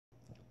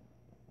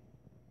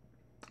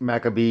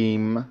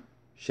Maccabeim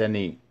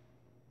Sheni,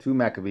 2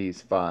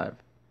 Maccabees 5.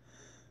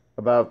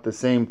 About the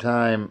same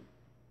time,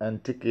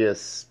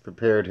 Antiochus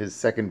prepared his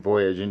second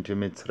voyage into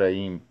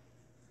Mitzrayim.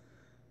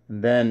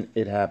 And then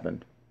it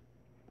happened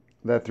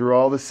that through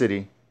all the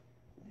city,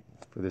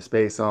 for the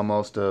space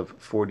almost of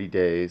 40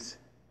 days,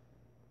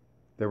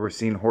 there were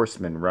seen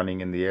horsemen running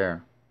in the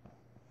air,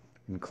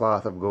 in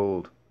cloth of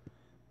gold,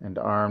 and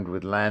armed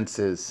with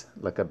lances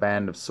like a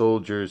band of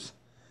soldiers,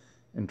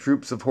 and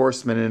troops of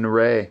horsemen in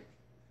array,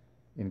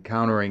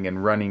 encountering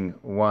and running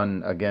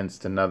one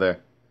against another,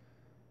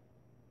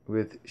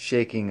 with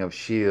shaking of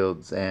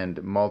shields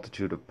and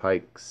multitude of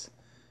pikes,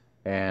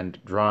 and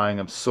drawing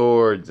of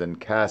swords,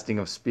 and casting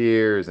of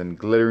spears, and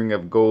glittering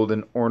of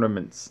golden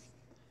ornaments,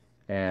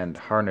 and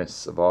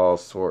harness of all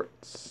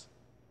sorts.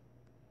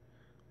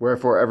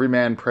 Wherefore every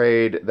man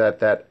prayed that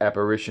that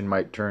apparition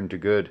might turn to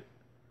good.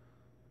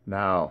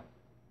 Now,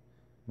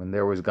 when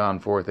there was gone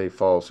forth a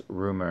false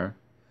rumor,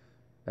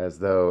 as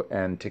though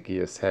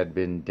Antiochus had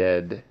been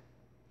dead,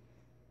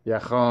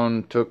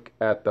 Jachon took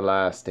at the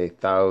last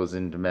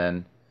 1,000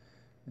 men,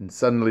 and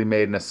suddenly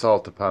made an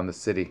assault upon the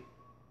city.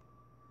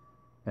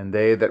 And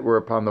they that were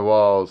upon the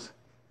walls,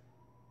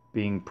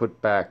 being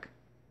put back,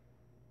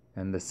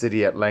 and the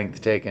city at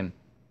length taken,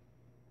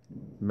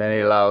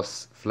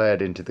 Menelaus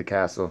fled into the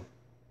castle.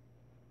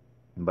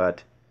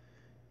 But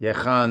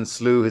Jachon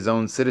slew his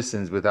own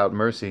citizens without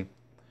mercy,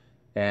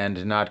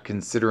 and not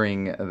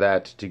considering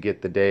that to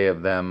get the day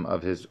of them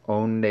of his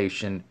own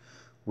nation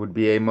would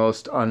be a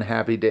most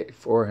unhappy day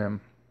for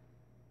him.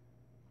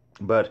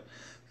 But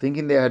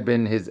thinking they had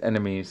been his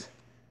enemies,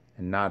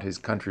 and not his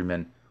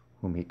countrymen,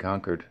 whom he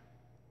conquered.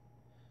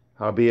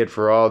 Howbeit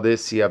for all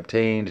this he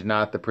obtained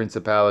not the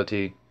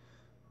principality,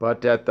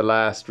 but at the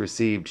last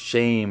received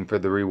shame for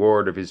the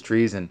reward of his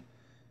treason,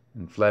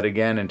 and fled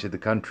again into the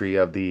country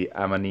of the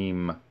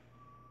Ammonim.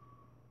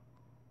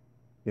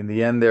 In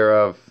the end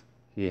thereof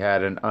he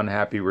had an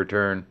unhappy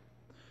return,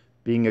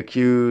 being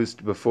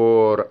accused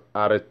before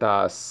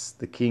Aretas,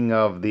 the king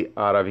of the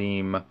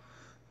Aravim,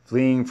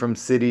 fleeing from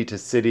city to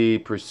city,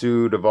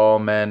 pursued of all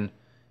men,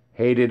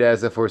 hated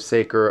as a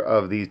forsaker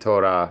of the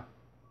Torah,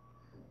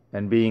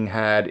 and being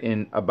had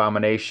in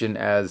abomination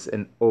as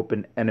an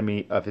open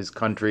enemy of his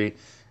country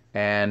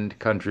and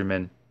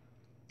countrymen,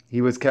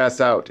 he was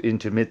cast out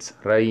into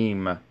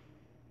Mitzrayim.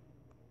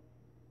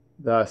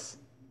 Thus,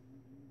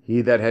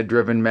 he that had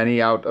driven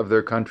many out of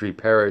their country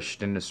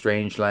perished in a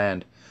strange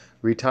land,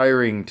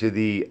 retiring to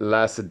the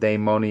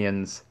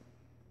Lacedaemonians,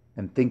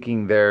 and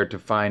thinking there to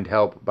find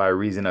help by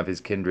reason of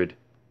his kindred.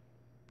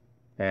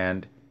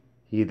 And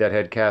he that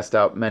had cast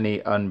out many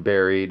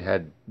unburied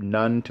had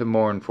none to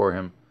mourn for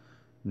him,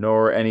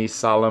 nor any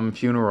solemn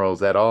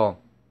funerals at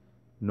all,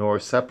 nor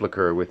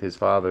sepulchre with his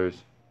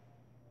fathers.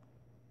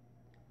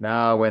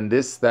 Now when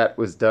this that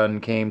was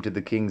done came to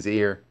the king's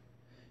ear,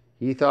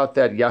 he thought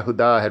that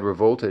Yehudah had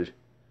revolted,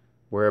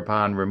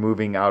 whereupon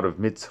removing out of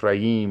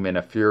Mitzrayim in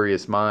a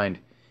furious mind,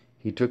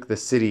 he took the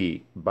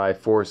city by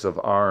force of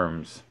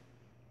arms,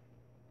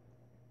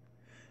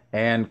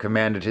 and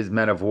commanded his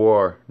men of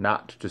war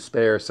not to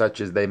spare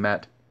such as they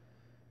met,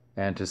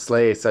 and to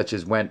slay such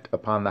as went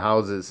upon the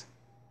houses.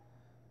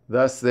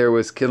 Thus there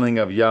was killing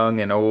of young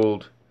and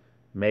old,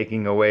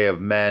 making away of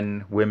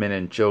men, women,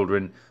 and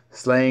children,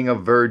 slaying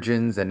of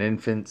virgins and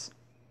infants.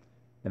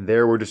 And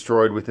there were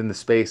destroyed within the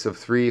space of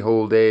 3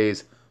 whole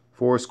days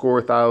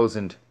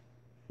 80,000,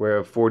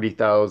 whereof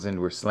 40,000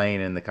 were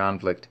slain in the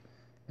conflict,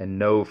 and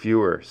no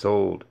fewer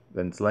sold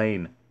than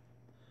slain.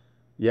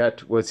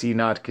 Yet was he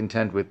not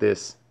content with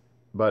this,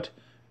 but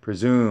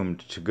presumed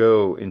to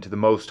go into the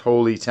most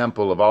holy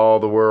temple of all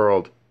the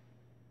world,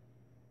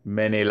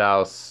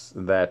 Menelaus,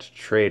 that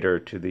traitor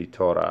to the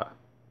Torah,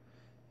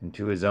 and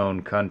to his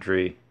own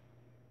country,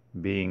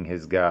 being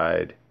his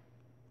guide.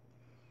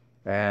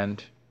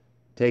 And,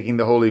 taking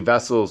the holy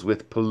vessels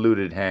with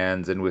polluted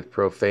hands and with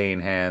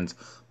profane hands,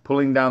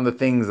 pulling down the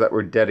things that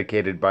were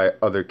dedicated by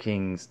other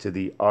kings to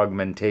the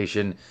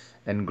augmentation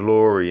and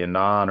glory and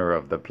honor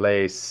of the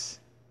place,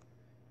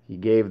 he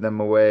gave them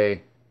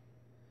away.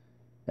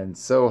 And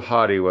so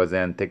haughty was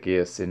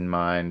Antiochus in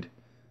mind,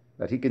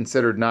 that he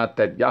considered not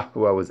that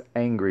Yahuwah was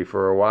angry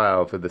for a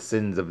while for the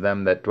sins of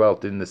them that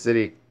dwelt in the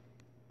city,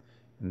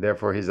 and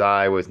therefore his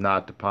eye was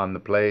not upon the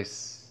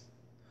place.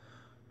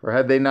 For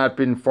had they not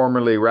been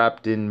formerly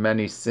wrapped in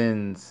many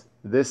sins,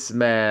 this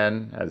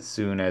man, as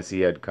soon as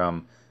he had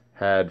come,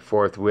 had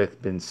forthwith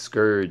been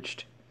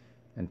scourged,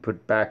 and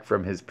put back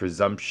from his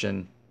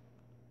presumption,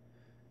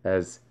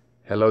 as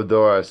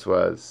Helodorus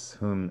was,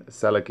 whom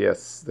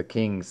Seleucus the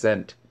king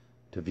sent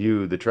to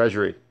view the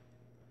treasury.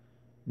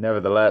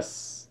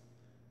 Nevertheless,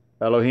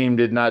 Elohim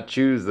did not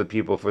choose the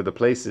people for the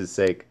place's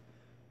sake,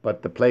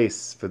 but the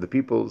place for the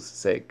people's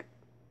sake.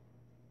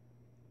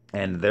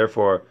 And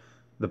therefore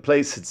the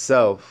place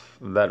itself,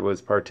 that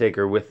was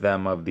partaker with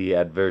them of the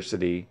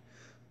adversity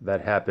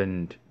that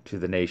happened to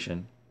the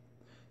nation,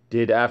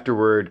 did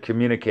afterward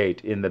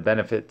communicate in the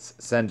benefits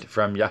sent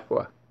from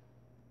Yahweh.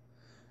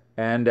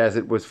 And as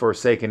it was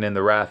forsaken in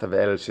the wrath of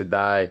El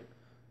Shaddai,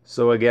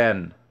 so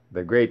again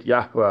the great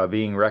Yahuwah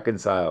being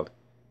reconciled,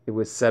 it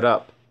was set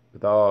up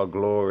with all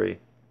glory.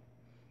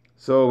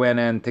 So when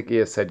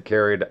Antiochus had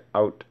carried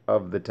out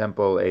of the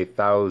temple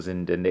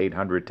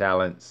 1,800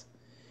 talents,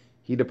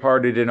 he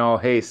departed in all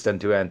haste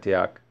unto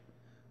Antioch,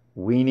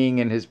 weening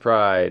in his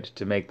pride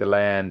to make the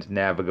land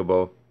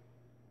navigable,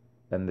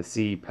 and the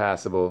sea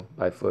passable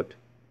by foot.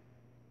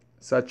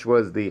 Such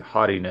was the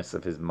haughtiness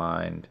of his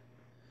mind.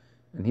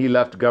 And he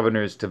left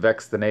governors to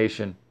vex the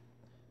nation.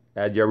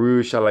 At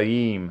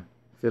Jerusalem,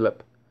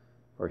 Philip,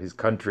 for his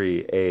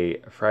country a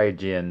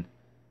Phrygian,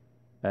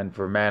 and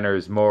for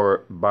manners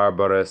more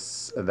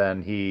barbarous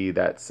than he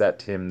that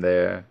set him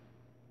there.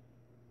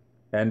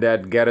 And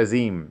at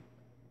Gerazim,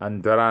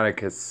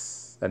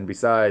 Andronicus, and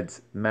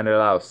besides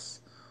Menelaus,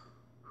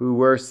 who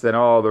worse than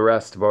all the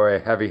rest bore a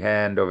heavy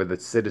hand over the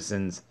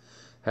citizens,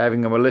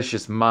 having a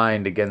malicious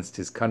mind against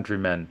his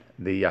countrymen,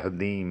 the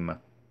Yahudim.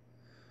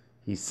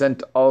 He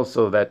sent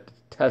also that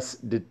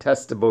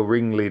detestable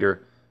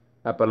ringleader,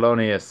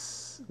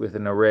 Apollonius, with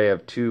an array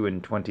of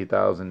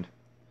 22,000,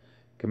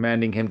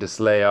 commanding him to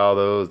slay all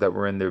those that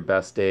were in their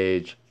best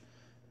age,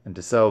 and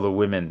to sell the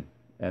women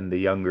and the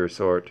younger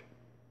sort.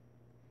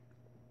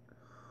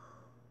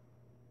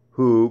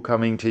 Who,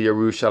 coming to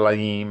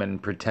Jerusalem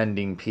and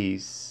pretending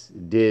peace,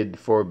 did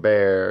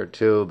forbear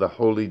till the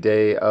holy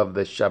day of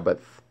the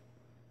Shabbath,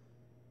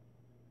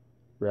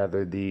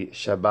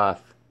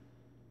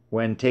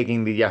 when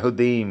taking the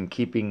Yahudim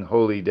keeping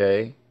holy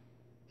day,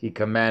 he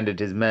commanded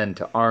his men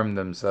to arm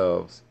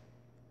themselves.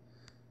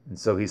 And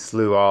so he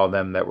slew all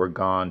them that were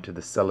gone to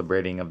the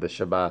celebrating of the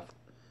Shabbath,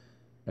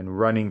 and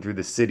running through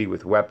the city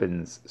with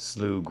weapons,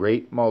 slew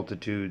great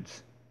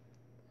multitudes.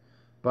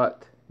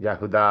 But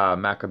Yahudah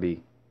Maccabee,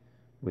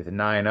 with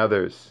 9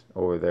 others,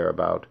 or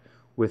thereabout,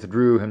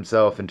 withdrew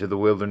himself into the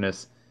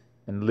wilderness,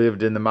 and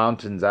lived in the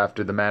mountains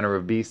after the manner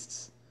of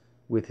beasts,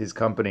 with his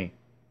company,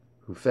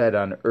 who fed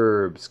on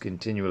herbs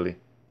continually,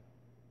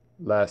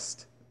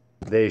 lest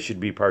they should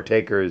be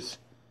partakers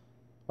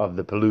of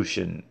the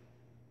pollution